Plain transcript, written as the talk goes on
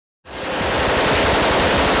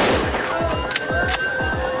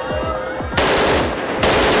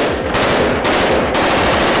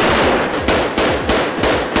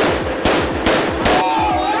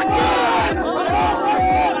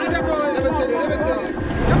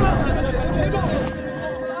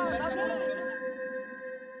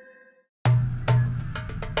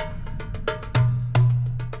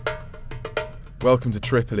Welcome to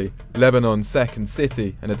Tripoli, Lebanon's second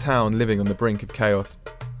city and a town living on the brink of chaos.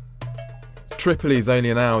 Tripoli is only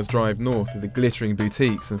an hour's drive north of the glittering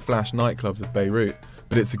boutiques and flash nightclubs of Beirut,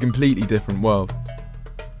 but it's a completely different world.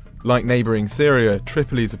 Like neighbouring Syria,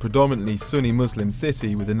 Tripoli is a predominantly Sunni Muslim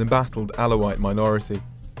city with an embattled Alawite minority.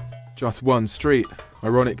 Just one street,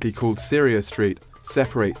 ironically called Syria Street,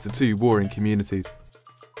 separates the two warring communities.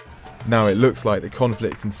 Now it looks like the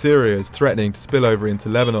conflict in Syria is threatening to spill over into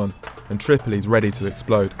Lebanon, and Tripoli is ready to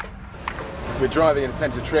explode. We're driving in the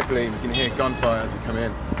centre of Tripoli and we can hear gunfire as we come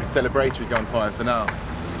in. Celebratory gunfire for now.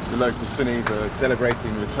 The local Sunnis are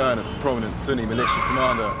celebrating the return of a prominent Sunni militia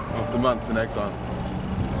commander after months in exile.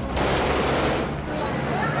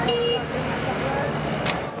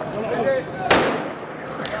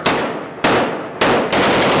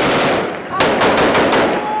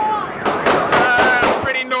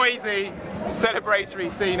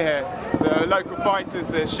 Celebratory scene here. The local fighters,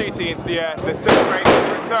 they're shooting into the air, they're celebrating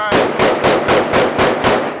the return.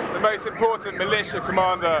 The most important militia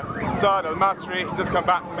commander, Saad al-Masri, has just come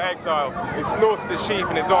back from exile. He slaughtered a sheep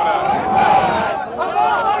in his honour.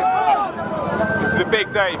 This is a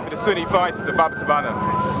big day for the Sunni fighters of Bab Tabana.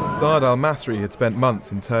 Saad al-Masri had spent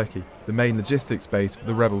months in Turkey, the main logistics base for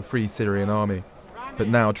the rebel Free Syrian Army. But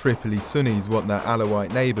now Tripoli Sunnis want their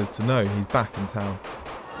Alawite neighbours to know he's back in town.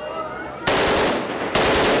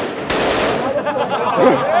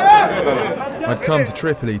 I'd come to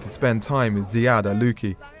Tripoli to spend time with Ziad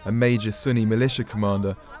al-Luki, a major Sunni militia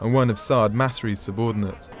commander and one of Saad Masri's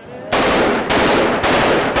subordinates.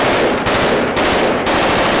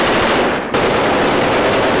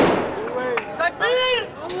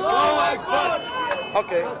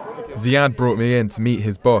 Ziad brought me in to meet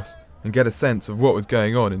his boss and get a sense of what was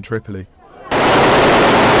going on in Tripoli.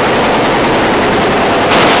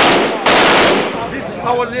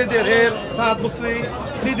 Our leader here, Saad Masri,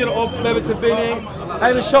 leader of Bab Tabana,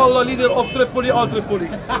 and inshallah leader of Tripoli or Tripoli.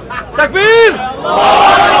 Takbir!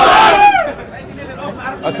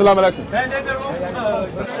 Assalamu alaikum.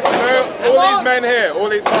 All these men here, all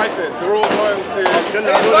these fighters, they're all loyal to...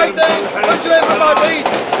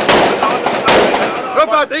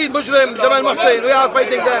 Rafat Eid Muslim, Jamal Mohsen, we are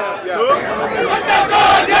fighting there.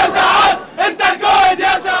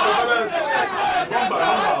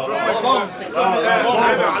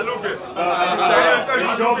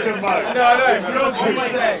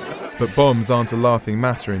 But bombs aren't a laughing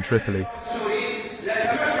matter in Tripoli.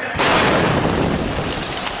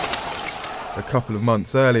 A couple of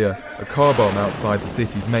months earlier, a car bomb outside the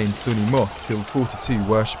city's main Sunni mosque killed 42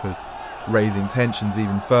 worshippers, raising tensions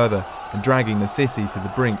even further and dragging the city to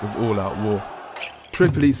the brink of all-out war.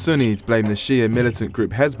 Tripoli's Sunnis blame the Shia militant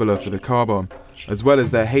group Hezbollah for the car bomb, as well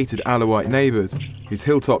as their hated Alawite neighbours, whose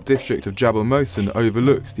hilltop district of Jabal Mohsen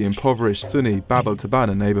overlooks the impoverished Sunni Bab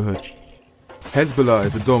al-Tabana neighbourhood. Hezbollah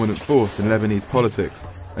is a dominant force in Lebanese politics,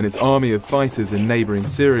 and its army of fighters in neighbouring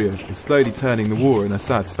Syria is slowly turning the war in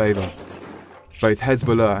Assad's favour. Both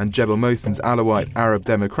Hezbollah and Jabal Mohsen's Alawite Arab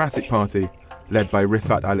Democratic Party, led by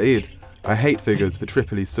Rifat al-Eid, are hate figures for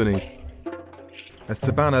Tripoli's Sunnis. As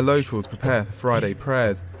Tabana locals prepare for Friday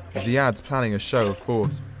prayers, Ziad's planning a show of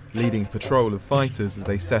force, leading a patrol of fighters as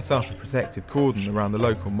they set up a protective cordon around the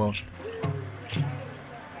local mosque.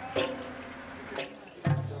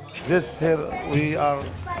 This here, we are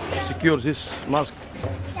secure this mosque.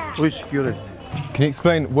 We secure it. Can you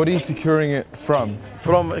explain, what are you securing it from?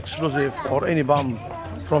 From explosive or any bomb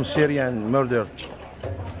from Syrian murder.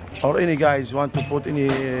 Or any guys want to put any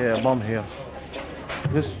bomb here.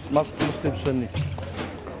 This mosque Muslim Sunni.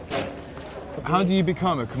 How do you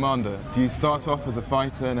become a commander? Do you start off as a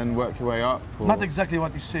fighter and then work your way up? Or? Not exactly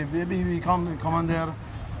what you say. Maybe we become a commander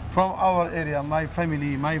from our area, my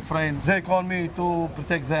family, my friends. They call me to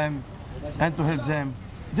protect them and to help them.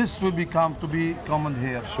 This will become to be common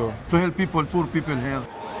here. Sure. To help people, poor people here.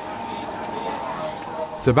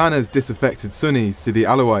 Tabana's disaffected Sunnis see the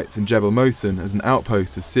Alawites in Jabal Mohsen as an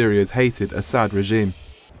outpost of Syria's hated Assad regime.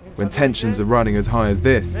 When tensions are running as high as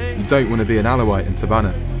this, you don't want to be an Alawite in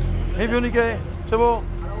Tabana.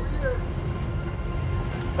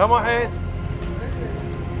 كم واحد؟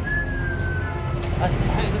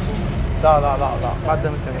 لا لا لا لا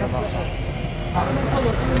قدم الثانية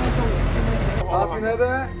عارفين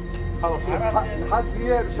هذا؟ خلص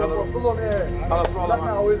الحاسيات شو توصلهم ايه؟ خلص لا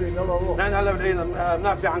معودين يلا روح. نحن هلا بالعيد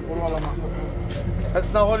بنعفي عنكم والله ما.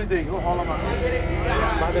 It's now holiday. روح والله ما.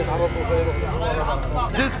 بعدين تعرفوا.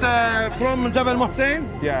 This from Jabal Mohsen?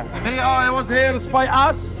 Yeah. I was here spy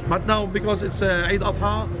us, but now because it's Eid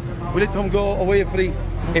Adha, we let him go away free.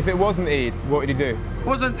 If it wasn't Eid, what would he do?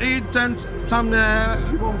 Wasn't Eid and some. لا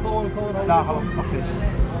خلاص okay.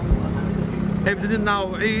 If they didn't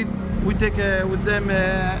now Eid, we take with them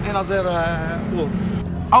another war.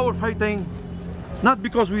 Our fighting, not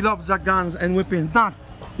because we love the guns and weapons, not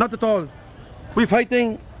at all. We're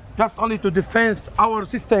fighting just only to defend our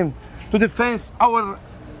system, to defend our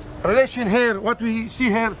relation here, what we see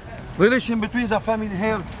here, relation between the family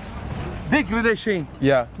here, big relation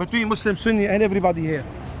between Muslim, Sunni and everybody here.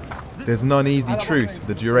 There's an uneasy truce for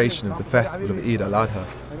the duration of the festival of Eid al-Adha,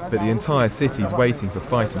 but the entire city is waiting for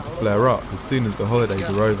fighting to flare up as soon as the holidays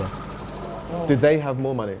are over. Did they have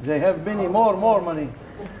more money? They have many more money.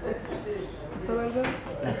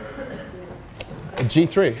 A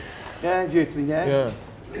G3? Yeah, G3, yeah.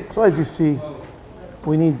 So as you see,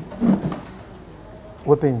 we need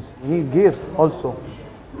weapons, we need gear also.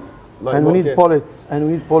 Like and we need gear?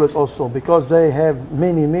 bullets, also, because they have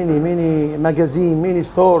many magazines, many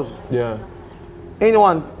stores. Yeah.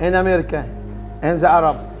 Anyone in America and the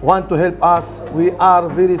Arab want to help us, we are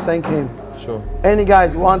very thank him. Sure. Any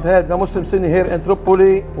guys want help, the Muslim Sunni here in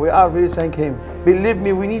Tripoli, we are very thank him. Believe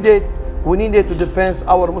me, we need it to defend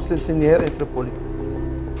our Muslim Sunni here in Tripoli.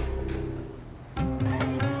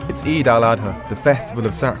 It's Eid al-Adha, the festival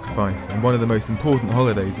of sacrifice and one of the most important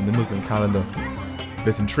holidays in the Muslim calendar.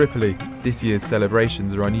 But in Tripoli, this year's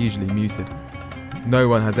celebrations are unusually muted. No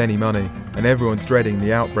one has any money, and everyone's dreading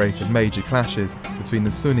the outbreak of major clashes between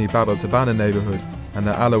the Sunni Bab al-Tabana neighbourhood and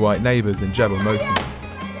their Alawite neighbours in Jebel Mosul.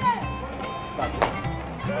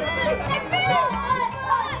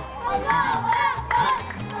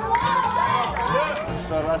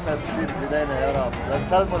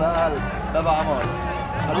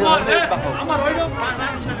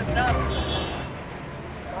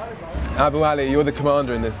 Abu Ali, you're the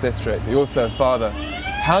commander in this district, you're also a father.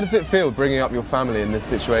 How does it feel bringing up your family in this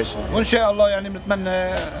situation? وإن شاء الله يعني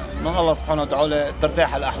بنتمنى من الله سبحانه وتعالى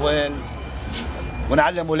ترتاح الأحوال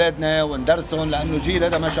ونعلم أولادنا وندرسهم، لأنه جيل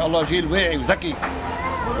هذا ما شاء الله جيل واعي وذكي،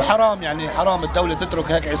 وحرام يعني حرام الدولة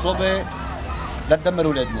تترك هيك عصابة لتدمر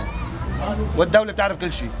أولادنا. والدولة بتعرف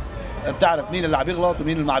كل شيء، بتعرف مين اللي عم يغلط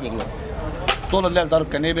ومين اللي ما عم يغلط. طول الليل ضرب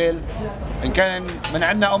كنابل، إن كان من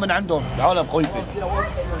عندنا أو من عندهم، العالم خويفة.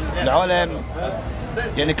 العالم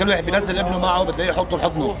يعني كل واحد بينزل ابنه معه بتلاقيه يحطه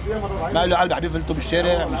بحضنه، ما له قلب عم يفلتوا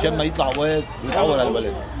بالشارع مشان ما يطلع واز ويتعور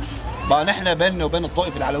هالولد. بقى نحن بيننا وبين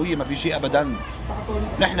الطائفة العلوية ما في شيء أبدا.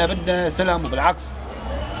 نحن بدنا سلام، وبالعكس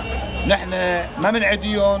نحن ما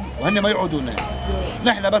بنعاديهم وهن ما يعودونا.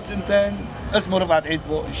 نحن بس انت اسمه رفعت عيد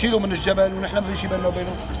فوق، يشيلوا من الجبل ونحن ما في شيء بيننا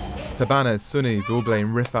وبينهم. Tabana's Sunnis all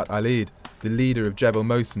blame Rifat al-Eid, the leader of Jebel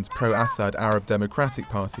Mosun's pro-Assad Arab Democratic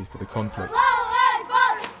Party, for the conflict.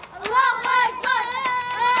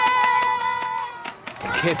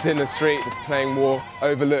 Kids in the street that's playing war,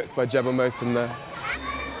 overlooked by Jebel Mosun there.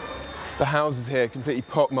 The houses here completely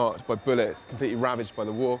pockmarked by bullets, completely ravaged by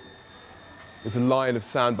the war. There's a line of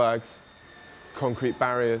sandbags, concrete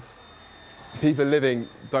barriers. People living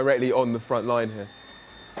directly on the front line here.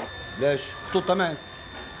 ليش؟ خطوط تماس.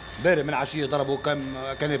 امبارح من عشية ضربوا كم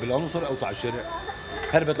كنابل هون وصار اوسع الشارع.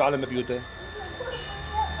 هربت العالم من بيوتها.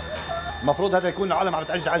 المفروض هذا يكون العالم عم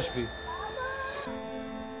تعج فيه.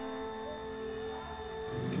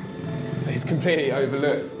 So he's completely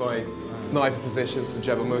overlooked by sniper positions from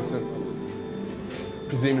Jebel Mosun.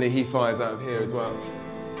 Presumably he fires out of here as well.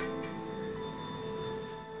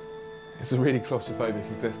 It's a really claustrophobic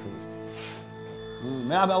existence.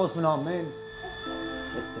 ما عم بقوس من هون مين؟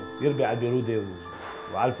 يربي على البيرودة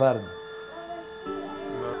وعلى الفرد.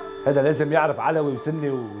 هذا لازم يعرف علوي وسني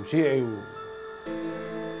وشيعي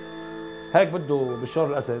هيك بده بشار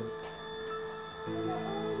الأسد.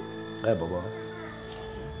 ايه بابا.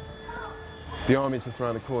 The army's just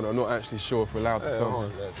around the corner. I'm not actually sure if we're allowed to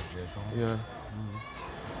film. Yeah.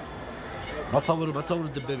 ما تصوروا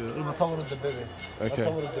الدبابة، ما تصوروا الدبابة. Okay.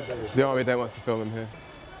 The army don't want to film them here.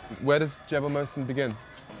 Where does Jebel Mosun begin?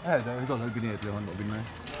 هدول هالبنايات اللي هون قبلنا.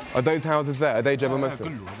 Are those houses there? Are they Jebel Mosun?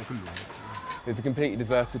 كله هذا كله. There's a completely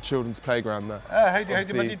deserted children's playground there.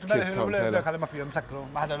 هيدي مدينة الملك الأولاد لك على ما فيها مسكروا،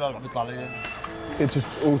 ما حدا عم بيطلع عليها. It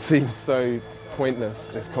just all seems so pointless,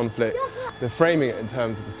 this conflict. They're framing it in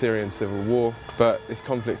terms of the Syrian civil war, but this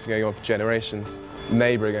conflict's been going on for generations.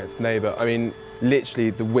 Neighbour against neighbour. I mean, literally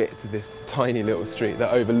the width of this tiny little street,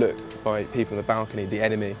 they're overlooked by people on the balcony, the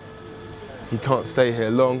enemy. He can't stay here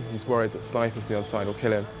long. He's worried that snipers on the other side will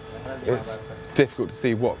kill him. It's difficult to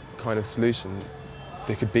see what kind of solution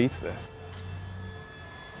there could be to this.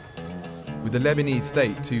 With the Lebanese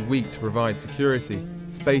state too weak to provide security,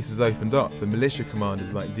 space has opened up for militia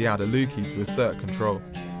commanders like Ziad al-Luki to assert control.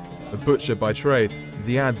 A butcher by trade,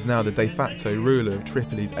 Ziad's now the de facto ruler of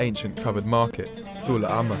Tripoli's ancient covered market, Sul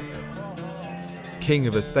Amma, king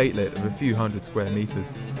of a statelet of a few hundred square metres.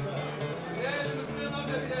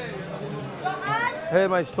 Here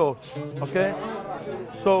my store, okay?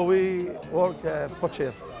 So we work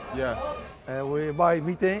butcher. Yeah. We buy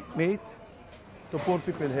meat to poor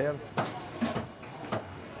people here.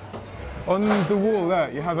 On the wall there,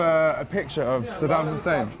 you have a picture of Saddam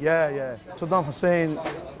Hussein. Yeah. Saddam Hussein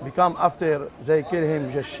become after they kill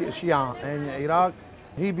him, Shia in Iraq,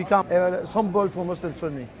 he become a symbol for Muslim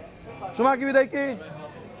Sunni. شو معك بيدك ايه؟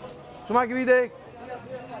 شو معك بيدك؟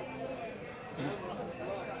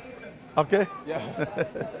 Okay? Yeah.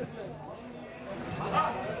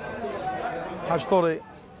 Haj story.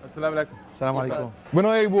 Assalamu alaikum. Assalamu alaikum. When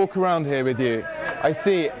I walk around here with you, I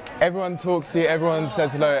see everyone talks to you, everyone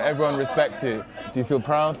says hello, everyone respects you. Do you feel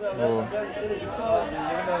proud? Or?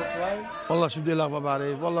 والله شو بدي لك ما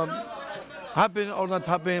بعرف والله happy or not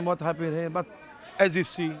happy what happened here but as you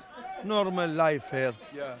see normal life here.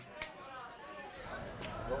 Yeah.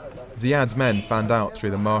 Ziad's men fanned out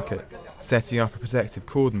through the market, setting up a protective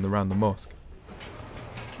cordon around the mosque.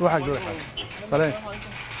 روحك سلام.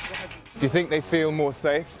 Do you think they feel more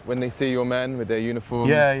safe when they see your men with their uniforms?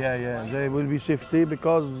 Yeah. They will be safety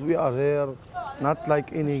because we are here, not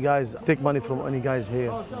like any guys take money from any guys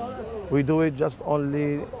here. We do it just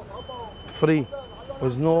only free,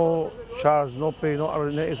 with no charge, no pay, no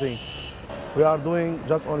anything. We are doing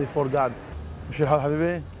just only for God. مش الحال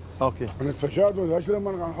حبيبي؟ اوكي. من استشهاد ولا شو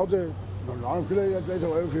لما كان حاطط العالم كله تلاقيه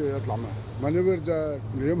واقف يطلع ما نبرد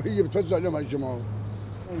اليوم هي بتفزع اليوم هاي الجماعه.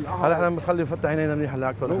 هلا احنا بنخلي نفتح عينينا منيح هلا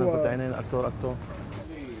اكثر، احنا نفتح عينينا اكثر.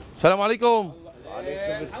 السلام عليكم.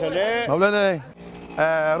 وعليكم السلام. مولانا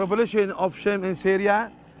revolution of shame in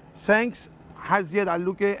Syria. Thanks Ziad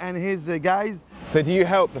Al-Luke and his guys. So do you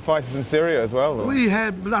help the fighters in Syria as well? Or? We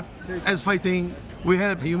help not as fighting. We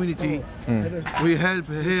help humanity. We help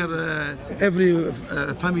here every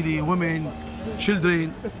family, women,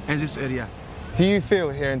 children in this area. Do you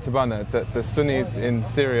feel here in Tabana that the Sunnis in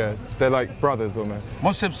Syria, they're like brothers almost?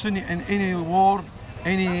 Muslim Sunni in any war,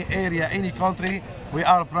 any area, any country, we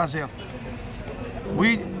are brothers. We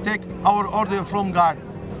take our order from God.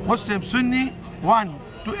 Muslim Sunni, one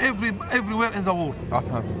to everywhere in the world.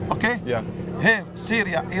 Okay? Yeah. Here,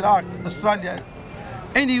 Syria, Iraq, Australia,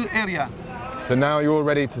 any area. So now you're all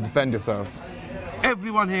ready to defend yourselves?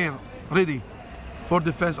 Everyone here ready for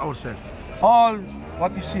defense ourselves. All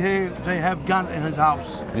what you see here, they have gun in his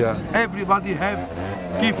house. Yeah. Everybody have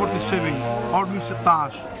P47 or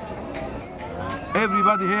M16.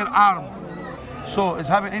 Everybody here armed. So is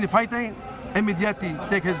having any fighting, immediately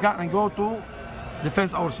take his gun and go to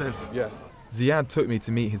defense ourselves. Yes. Ziad took me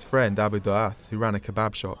to meet his friend Abu Daas, who ran a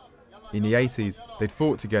kebab shop. In the 80s, they'd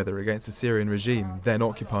fought together against the Syrian regime then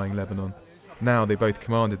occupying Lebanon. Now they both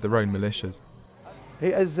commanded their own militias. He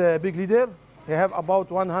is a big leader. He have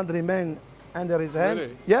about 100 men under his hand.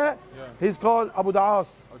 Really? Yeah. He's called Abu Daas.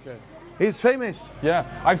 Okay. He's famous. Yeah,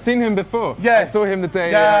 I've seen him before. Yeah. I saw him the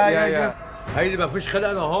day. Yeah. هيدي ما فيش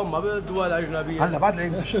خلقنا هون ما بالدول الاجنبيه هلا بعد ليه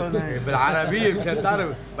بتشتغل بالعربيه مشان تعرف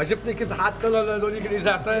ما جبتني كنت حاطط لها هذوليك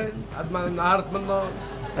الاذاعتين قد ما انقهرت منهم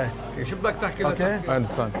شو بدك تحكي لها Okay. I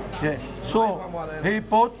understand. Yeah. So he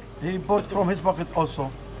bought from his pocket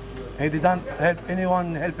also. He didn't help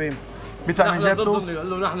anyone help him. بدفع من نحن ضد جيبته. قال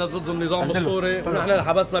له نحن ضد النظام قلت له. السوري ونحن اللي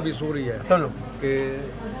حبسنا بسوريا قلت له.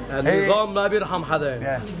 النظام ما بيرحم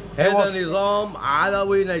حدا هذا نظام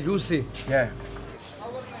علوي نجوسي Yeah.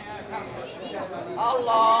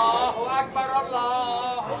 الله اكبر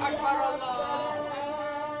الله اكبر الله.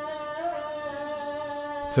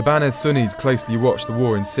 Tabana's Sunnis closely watch the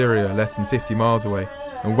war in Syria less than 50 miles away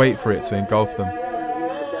and wait for it to engulf them.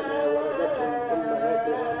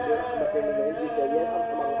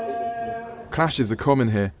 Clashes are common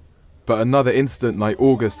here, but another incident like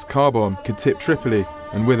August's car bomb could tip Tripoli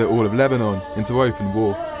and with it all of Lebanon into open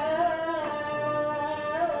war.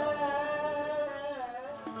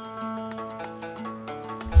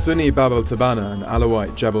 Sunni Bab al-Tabana and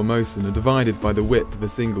Alawite Jebel Mosin are divided by the width of a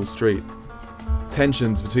single street.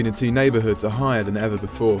 Tensions between the two neighbourhoods are higher than ever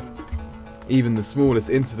before. Even the smallest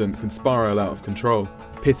incident can spiral out of control,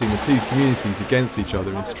 pitting the two communities against each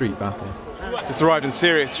other in street battles. Just arrived in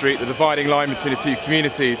Syria Street, the dividing line between the two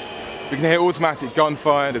communities. We can hear automatic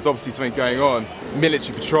gunfire, there's obviously something going on.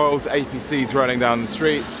 Military patrols, APCs rolling down the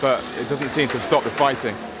street, but it doesn't seem to have stopped the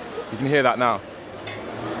fighting. You can hear that now.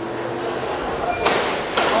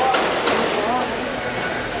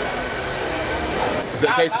 Is it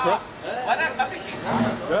okay to cross?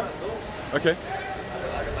 Yeah? Okay.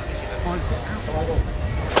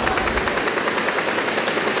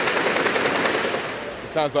 It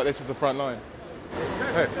sounds like this is the front line.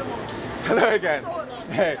 Hey. Hello again.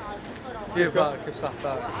 Hey. كيف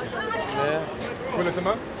صحتك؟ كله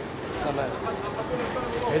تمام؟ تمام.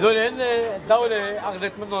 هدول هن الدولة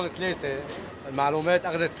أخذت منهم 3 المعلومات،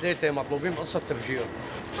 أخذت 3 مطلوبين بقصة تفجير.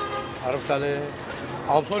 عرفت علي؟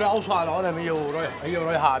 عم صوري أوصى على العالم هي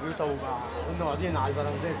ورايحة على بيوتها وإنه قاعدين على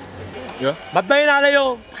البراندات. ما تبين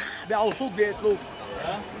عليهم بيقوصوك بيقتلوك.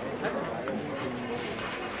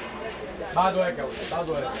 بعده هيك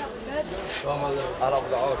بعده هيك.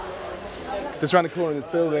 Just around the corner of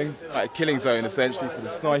this building, like a killing zone essentially for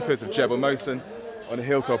the snipers of Jebel Mosin on a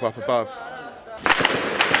hilltop up above.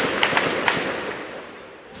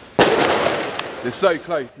 They're so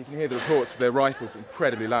close, you can hear the reports of their rifles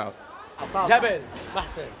incredibly loud. جبل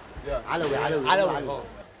محسن. علوي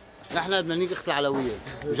نحن بدنا نيجي اختي علويه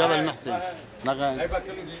جبل محسن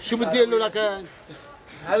شو بدي اقول له لكان؟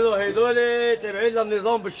 قالوا هدول تابعين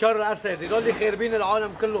للنظام بشار الاسد، هدول خاربين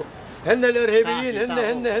العالم كله، هن الارهابيين،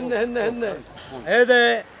 هن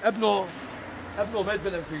هذا ابنه مات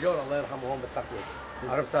بالانفجار الله يرحمه هون بالتقوى.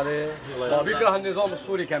 عرفت علي؟ بيكره النظام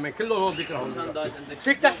السوري كمان، كلهم هون بيكرهوا النظام.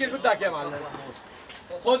 فيك تحكي اللي بدك يا معلم.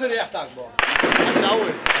 خذ ريحتك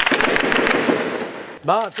نقوز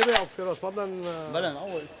بقى انتبه يا فراس ما بلا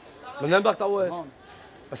نقوز من بدك تقوز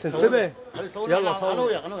بس انتبه يلا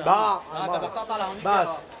صور بقى بدك تقطع لهون بس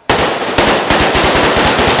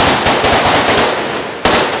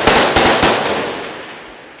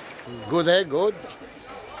جود هيك جود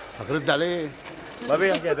هترد عليه ما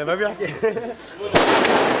بيحكي هذا ما بيحكي.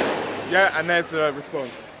 Yeah, and there's a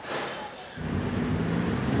response.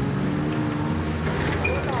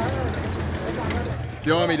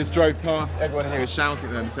 The army just drove past, everyone here was shouting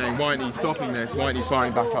at them saying, why aren't you stopping this, why aren't you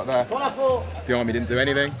firing back up there? The army didn't do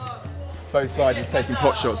anything. Both sides just taking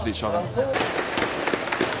pot shots at each other.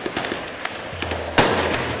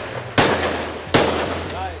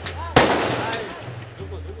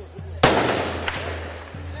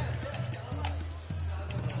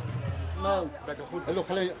 قال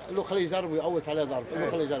له خليه يجربوا يقوس عليه ضرب، قال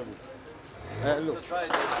له خليه يجربوا. قال له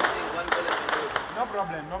No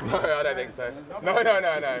problem, no problem. No, I don't think so. No.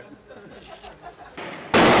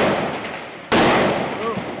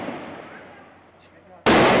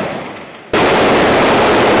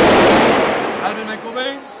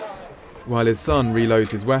 While his son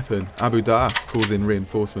reloads his weapon, Abu Da'as calls in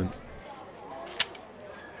reinforcements.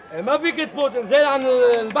 ما فيك تفوت انزل عن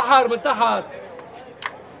البحر من تحت.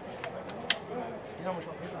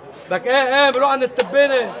 لك ايه بروح عند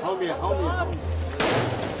التبانه. حوميه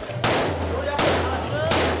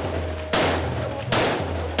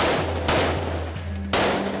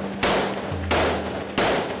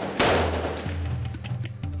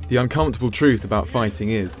The uncomfortable truth about fighting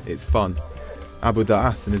is, it's fun. Abu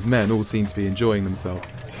Da'as and his men all seem to be enjoying themselves.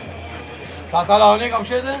 تعال هونيك ابو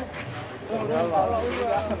شيزه.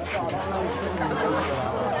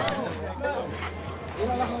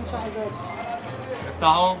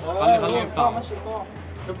 افتحوا خليه يفتحوا.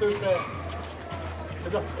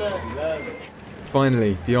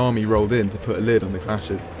 Finally, the army rolled in to put a lid on the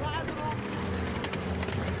clashes.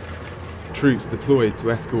 Troops deployed to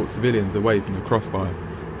escort civilians away from the crossfire.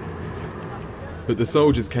 But the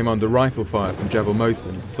soldiers came under rifle fire from Jebel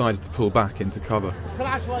Mosin and decided to pull back into cover.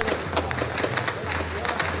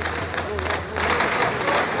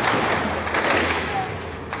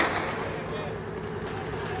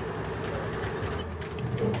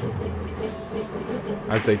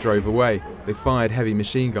 As they drove away, they fired heavy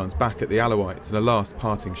machine guns back at the Alawites in a last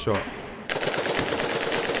parting shot.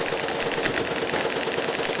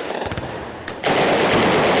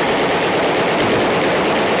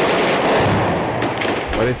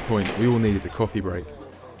 By this point, we all needed a coffee break.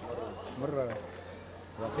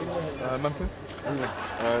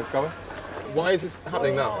 Why is this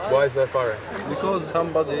happening now? Why is there firing? Because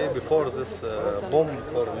somebody before this bomb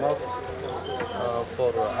for mosque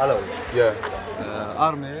for Alawi. Yeah.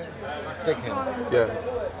 Army take him. Yeah.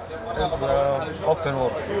 It's open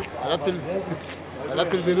war.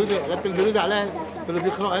 قلبت البرودة عليها قلت له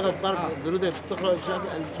بيقرأ هذا الضرب البرودة بتقرأ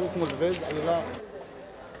شو اسمه الفيز قال لي لا.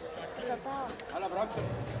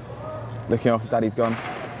 Looking after Daddy's gun.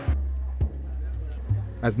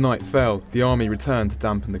 As night fell, the army returned to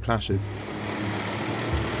dampen the clashes.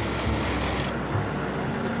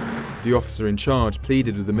 The officer in charge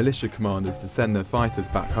pleaded with the militia commanders to send their fighters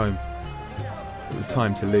back home. It was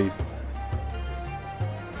time to leave.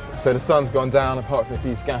 So the sun's gone down, apart from a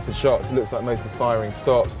few scattered shots, it looks like most of the firing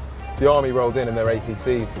stopped. The army rolled in their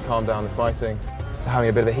APCs to calm down the fighting. They're having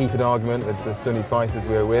a bit of a heated argument with the Sunni fighters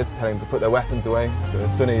we were with, telling them to put their weapons away. The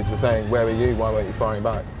Sunnis were saying, where were you, why weren't you firing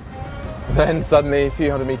back? Then suddenly, a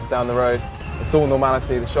few hundred metres down the road, it's all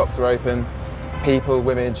normality, the shops are open, people,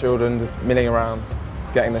 women, children just milling around,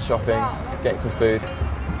 getting their shopping, getting some food.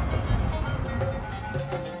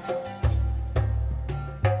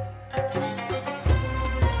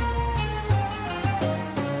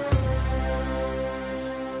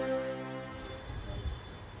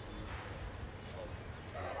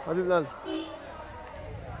 حبيب القلب.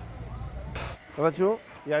 عرفت شو؟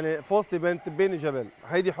 يعني فاصلة بين تبين جبل،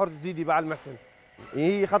 هيدي حارة جديدة بعد المحسن.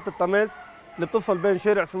 هي خط التماس اللي بتصل بين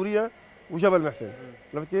شارع سوريا وجبل محسن.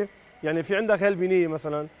 عرفت كيف؟ يعني في عندك هالبنية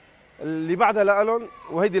مثلا اللي بعدها لألن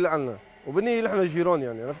وهيدي لألنا، وبالنية نحن جيران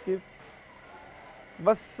يعني. عرفت كيف؟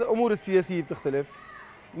 بس أمور السياسية بتختلف.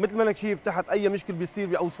 مثل ما انك شايف تحت أي مشكل بيصير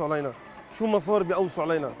بيقوصوا علينا، شو ما صار بيقوصوا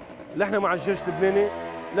علينا. نحن مع الجيش اللبناني،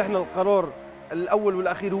 نحن القرار الأول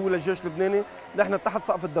والأخير هو للجيش اللبناني، نحن تحت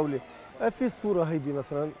سقف الدولة. في الصورة هيدي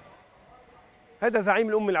مثلا، هذا زعيم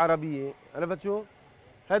الأمة العربية. عرفت شو؟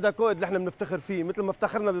 هذا قائد اللي احنا بنفتخر فيه، مثل ما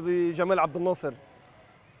افتخرنا بجمال عبد الناصر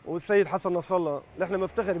والسيد حسن نصر الله، نحن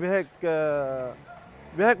بنفتخر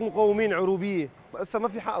بهيك مقاومين عروبية. هسه ما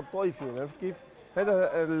في حق طائفي. عرفت كيف؟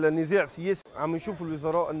 هذا النزاع سياسي. عم نشوف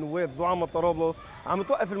الوزراء النواب زعماء طرابلس عم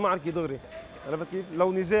توقف المعركة دغري. عرفت كيف؟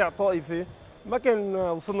 لو نزاع طائفي ما كان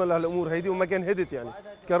وصلنا لهالامور هيدي وما كان هدت يعني،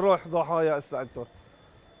 كان راح ضحايا هسه اكثر.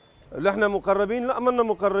 نحن مقربين؟ لا منا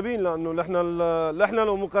مقربين، لانه نحن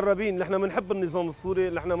لو مقربين نحن بنحب النظام السوري،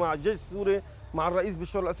 نحن مع الجيش السوري مع الرئيس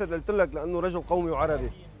بشار الاسد. قلت لك لانه رجل قومي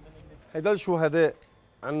وعربي. هدول الشهداء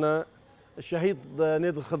عندنا الشهيد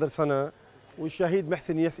نادي الخضر سنه والشهيد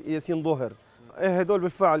محسن ياسين ظهر. هدول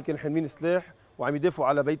بالفعل كانوا حاملين سلاح وعم يدافعوا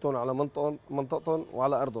على بيتهم، على منطقتهم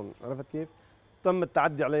وعلى ارضهم. عرفت كيف؟ تم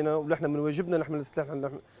التعدي علينا ونحن من واجبنا نحمل السلاح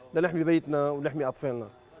لنحمي بيتنا ونحمي اطفالنا.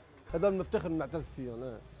 هدول بنفتخر بنعتز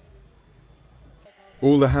فيهم.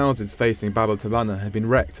 All the houses facing Bab al-Tabana have been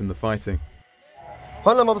wrecked in the fighting.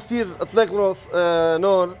 هون لما بصير اطلاق راس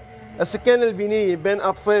نار، السكان البنيه بين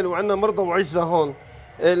اطفال وعندنا مرضى وعجزه هون،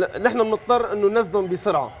 نحن بنضطر انه ننزلهم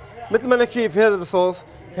بسرعه. مثل ما انك شايف هذا الرصاص،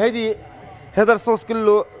 هذا الرصاص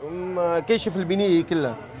كله كاشف البنيه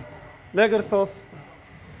كلها. لاقي رصاص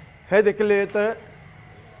هذا كلياتها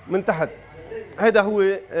من تحت. هذا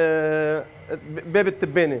هو باب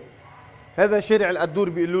التبانه. هذا شارع القدور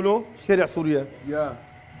بيقولوا له شارع سوريا.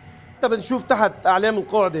 انت بنشوف تحت اعلام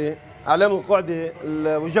القاعده،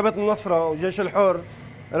 وجبهه النصره وجيش الحر.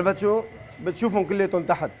 عرفت شو؟ بتشوفهم كلياتهم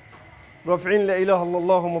تحت رافعين لا اله الا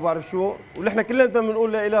الله وما بعرف شو، ونحن كلنا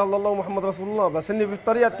بنقول لا اله الا الله ومحمد رسول الله، بس هن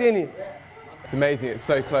بالطريقه الثانيه. It's amazing, it's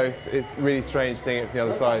so close. It's really strange seeing it from the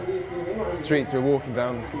other side. The streets we were walking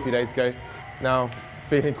down a few days ago, now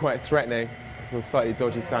feeling quite threatening. It feels slightly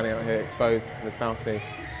dodgy standing out here exposed in this balcony,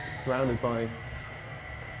 surrounded by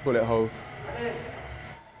bullet holes.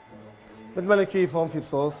 مثل ما انك شايف هون في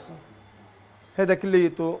رصاص، هذا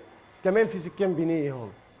كليته كمان في سكان بنيه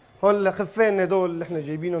هون. هون الخفان هدول اللي احنا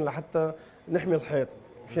جايبينهم لحتى نحمي الحيط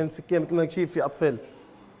مشان السكان. مثل ما انك شايف في اطفال.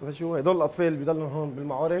 عرفت شو؟ هدول الاطفال بيضلوا هون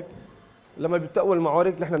بالمعارك، لما بتقوى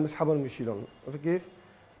المعارك نحن بنسحبهم ونشيلهم. عرفت كيف؟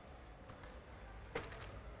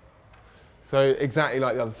 So exactly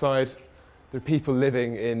like the other side, there are people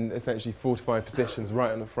living in essentially fortified positions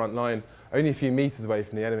right on the front line, only a few meters away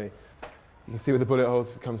from the enemy. You can see where the bullet holes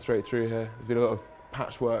have come straight through here. There's been a lot of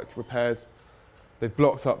patchwork, repairs. They've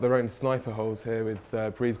blocked up their own sniper holes here with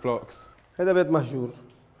breeze blocks. هذا بيت مهجور.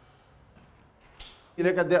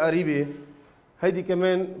 إليك قد ايه قريبة. هيدي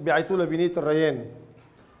كمان بيعيطوا لها بنية الريان.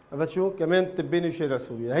 عرفت شو؟ كمان تباني وشارع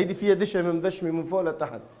سوريا. هيدي فيها دشمة مدشمة من فوق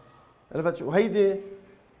لتحت. عرفت شو؟ وهيدي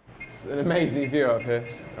It's an amazing view up here.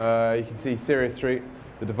 You can see Syria Street,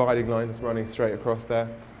 the dividing line that's running straight across there.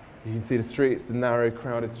 You can see the streets, the narrow,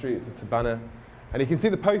 crowded streets of Tabana. And you can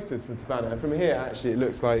see the posters from Tabana. And from here, actually, it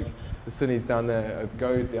looks like the Sunnis down there have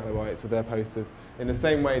goaded the Alawites with their posters. In the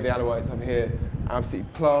same way, the Alawites up here absolutely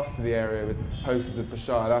plaster the area with posters of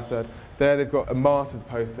Bashar al-Assad. There, they've got a martyr's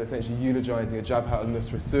poster essentially eulogising a Jabhat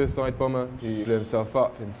al-Nusra suicide bomber who blew himself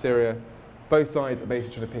up in Syria. Both sides are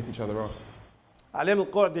basically trying to piss each other off. أعلام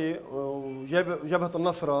القاعدة وجبهة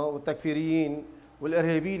النصرة والتكفيريين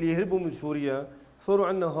والإرهابيين اللي يهربوا من سوريا صاروا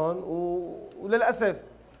عندنا هون،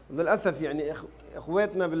 وللأسف يعني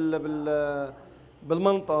إخواتنا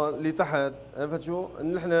بالمنطقة اللي تحت. عرفت شو؟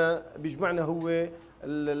 إن نحن بيجمعنا هو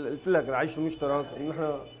قلت لك العيش المشترك، إن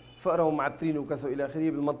نحن فقرة ومعترين وكذا إلى آخره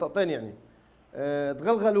بالمنطقتين يعني.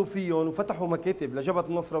 تغلغلوا فيهم وفتحوا مكاتب لجبهة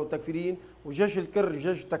النصرة والتكفيريين وجيش الكر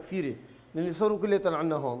الجيش التكفيري اللي صاروا كلياتهم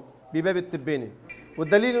عندنا هون بباب التبانه.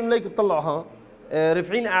 والدليل انه ليك تطلعها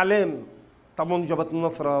رافعين اعلام طبعا جبهة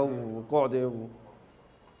النصرة والقاعدة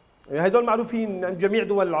هدول معروفين عند جميع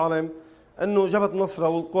دول العالم انه جبهة النصرة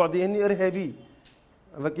والقاعدة هن ارهابي.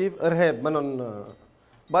 عرفت كيف؟ ارهاب منن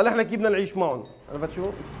بقى نحن كيف بدنا نعيش معهم. عرفت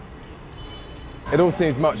شو؟ It all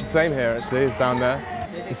seems much the same here actually as down there.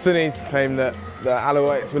 The Sunnis claim that the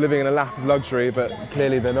Alawites were living in a lap of luxury, but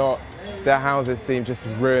clearly they're not. Their houses seem just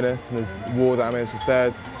as ruinous and as war damage as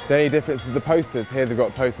theirs. The only difference is the posters. Here they've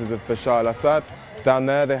got posters of Bashar al-Assad. Down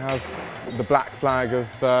there they have the black flag of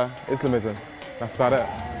Islamism. That's about it.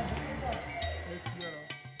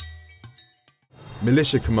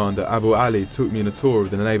 Militia commander Abu Ali took me on a tour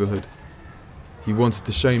of the neighbourhood. He wanted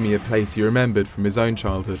to show me a place he remembered from his own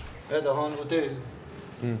childhood.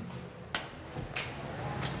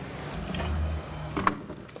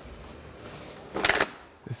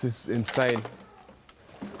 This is insane.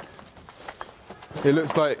 It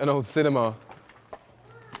looks like an old cinema.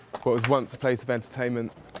 What was once a place of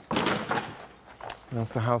entertainment.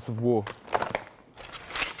 That's the House of War.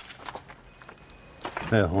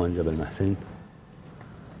 هون جبل محسن.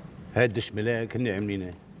 هاد الشمالية كنا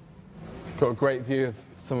عاملينها. Got a great view of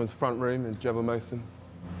someone's front room in Jebel Mosin.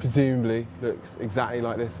 Presumably looks exactly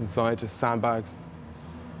like this inside, just sandbags.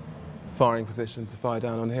 Firing position to fire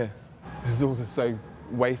down on here. This is all just so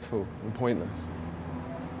wasteful and pointless.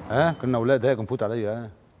 كنا أولاد هيك نفوت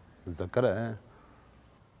عليها بتذكرها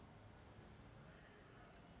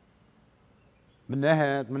من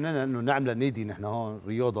ناحية تمنينا إنه نعمل نادي نحن هون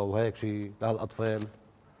رياضة وهيك شيء لهالأطفال.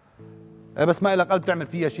 بس ما إلك قلب تعمل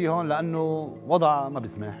فيها شيء هون لأنه وضع ما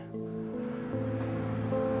بيسمح.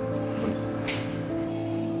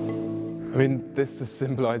 I mean, this just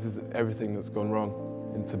symbolises everything that's gone wrong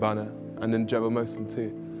in Tabana and in Jebel Mosin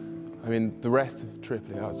too. I mean, the rest of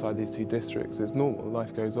Tripoli outside these two districts is normal.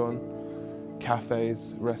 Life goes on,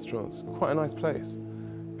 cafes, restaurants, quite a nice place.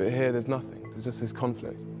 But here there's nothing, there's just this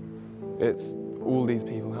conflict. It's all these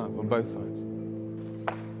people have on both sides.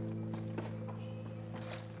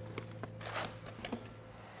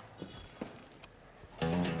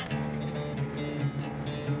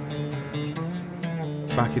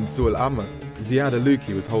 Back in Sul Amma, Ziad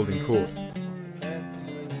Alouki was holding court.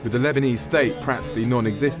 With the Lebanese state practically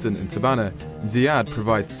non-existent in Tabana, Ziad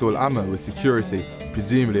provides Sul Amma with security,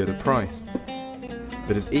 presumably at a price.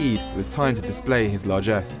 But at Eid, it was time to display his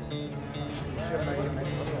largesse.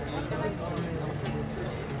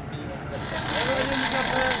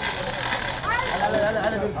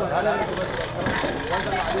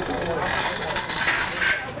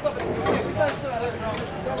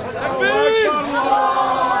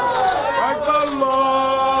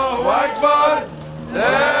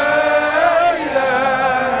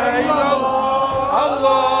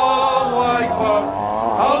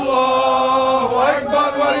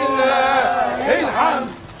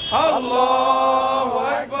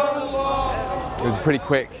 It was a pretty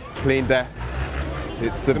quick, clean death.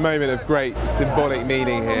 It's a moment of great symbolic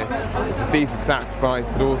meaning here. It's a feast of sacrifice,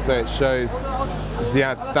 but also it shows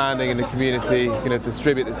Ziad standing in the community. He's going to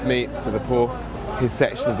distribute this meat to the poor, his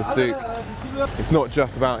section of the souk. It's not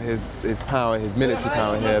just about his power, his military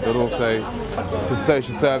power here, but also the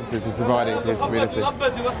social services he's providing to his community.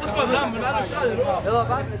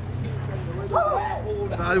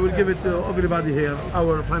 I will give it to everybody here,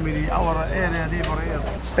 our family, our area, neighbor here.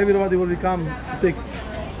 Everybody will come to take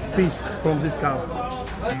peace from this cow.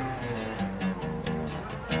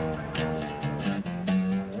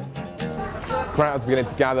 Crowds beginning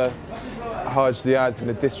to gather. Haj Ziad's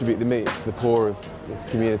going to distribute the meat to the poor of this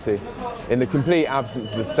community. In the complete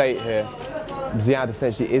absence of the state here, Ziad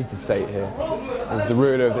essentially is the state here. He's the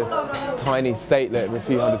ruler of this tiny statelet of a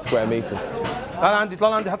few hundred square meters. طلع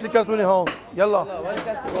عندي حط لي كرتوني هون يلا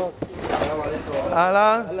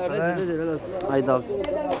اهلا هيدا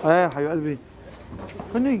ايه حبيب قلبي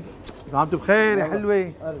كني عمتوا بخير يا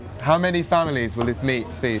حلوه. How many families will this meat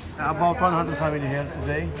feed? About 100 family here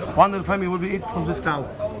today. 100 family will be eat from this cow.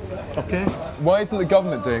 Okay? Why isn't the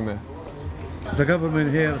government doing this? The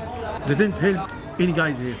government here, they didn't help any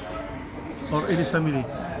guys here or any family.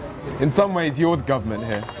 In some ways, you're the government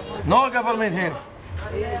here. No government here.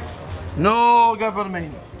 No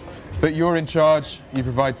government. But you're in charge, you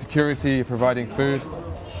provide security, you're providing food.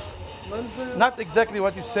 Not exactly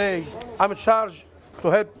what you say. I'm in charge to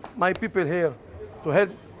help my people here, to help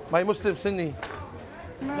my Muslim Sunni.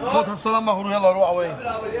 خذ هالسلام مهرو يلا روح وين.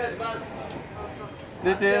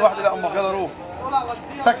 ديتي واحدة لأمك يلا روح.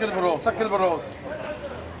 سكر بالروح سكر بالروح.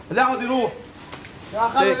 اللي عاد يروح.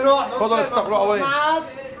 خذ الاستق روح وين.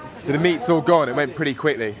 So the meat's all gone, it went pretty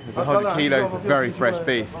quickly. There's 100 kilos of very fresh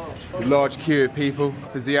beef. A large queue of people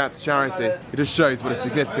for Ziad's charity. It just shows what a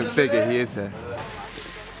significant figure he is here.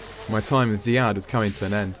 My time with Ziad was coming to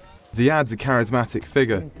an end. Ziad's a charismatic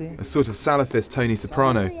figure, a sort of Salafist Tony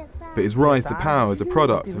Soprano, but his rise to power is a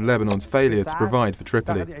product of Lebanon's failure to provide for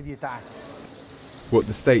Tripoli. What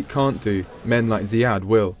the state can't do, men like Ziad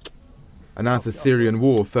will. And as the Syrian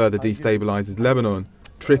war further destabilises Lebanon,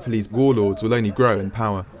 Tripoli's warlords will only grow in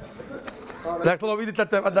power.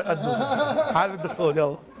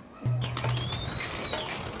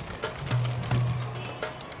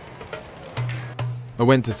 I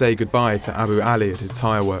went to say goodbye to Abu Ali at his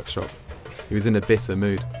tyre workshop. He was in a bitter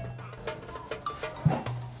mood.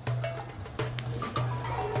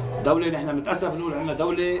 دولة نحن متأسف نقول عندنا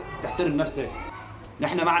دولة تحترم نفسها.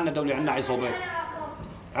 نحن ما عندنا دولة، عندنا عصابات.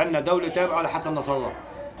 عندنا دولة تابعة لحسن نصر الله،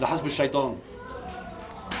 لحزب الشيطان.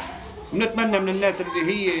 بنتمنى من الناس اللي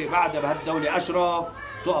هي بعدها بهالدولة أشرف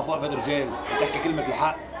تقف وقفة رجال وتحكي كلمة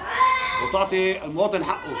الحق وتعطي المواطن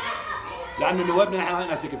حقه، لأنه نوابنا نحن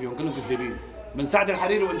ما نثق فيهم، كلهم كذابين. من سعد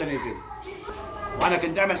الحريري وأنت نازل. وأنا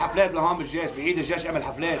كنت أعمل حفلات لهون بالجيش، بعيد الجيش أعمل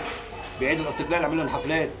حفلات، بعيد الاستقلال أعمل لهم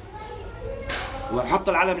حفلات. ونحط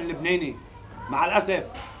العلم اللبناني. مع الأسف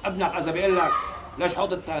ابنك إذا بيقول لك ليش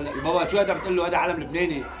حاطط البابا شو هذا، بتقول له هذا علم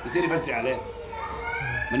لبناني، بصير يبزع عليه.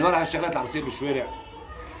 من ورا هالشغلات اللي عم بتصير بالشوارع.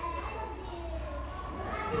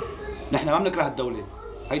 نحن ما بنكره الدولة،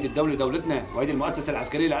 هيدي الدولة دولتنا وهيدي المؤسسة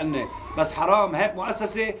العسكرية لأنه بس حرام هيك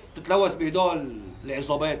مؤسسة تتلوث بهدول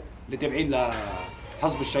العصابات اللي تابعين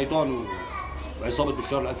لحزب الشيطان وعصابة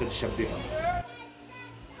بشار الأسد الشبيحة.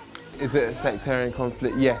 Is it a sectarian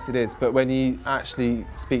conflict? Yes, it is. But when you actually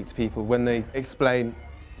speak to people, when they explain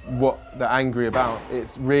what they're angry about,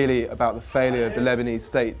 it's really about the failure of the Lebanese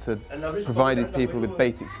state to provide these people with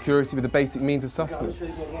basic security, with the basic means of sustenance.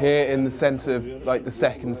 Here in the centre of like the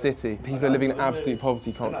second city, people are living in absolute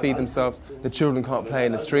poverty, can't feed themselves, their children can't play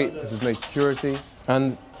in the street because there's no security.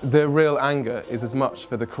 And the real anger is as much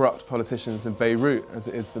for the corrupt politicians in Beirut as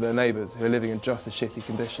it is for their neighbours who are living in just as shitty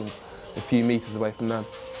conditions a few metres away from them.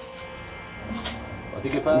 He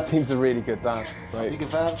seems a really good dad. Like,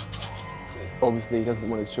 obviously he doesn't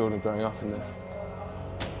want his children growing up in this.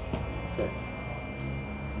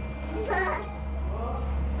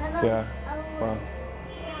 Yeah, well.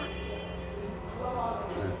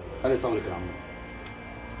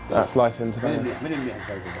 That's life in Tibet.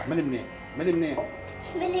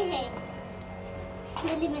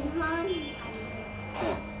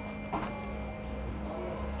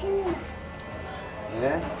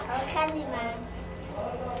 خلي معك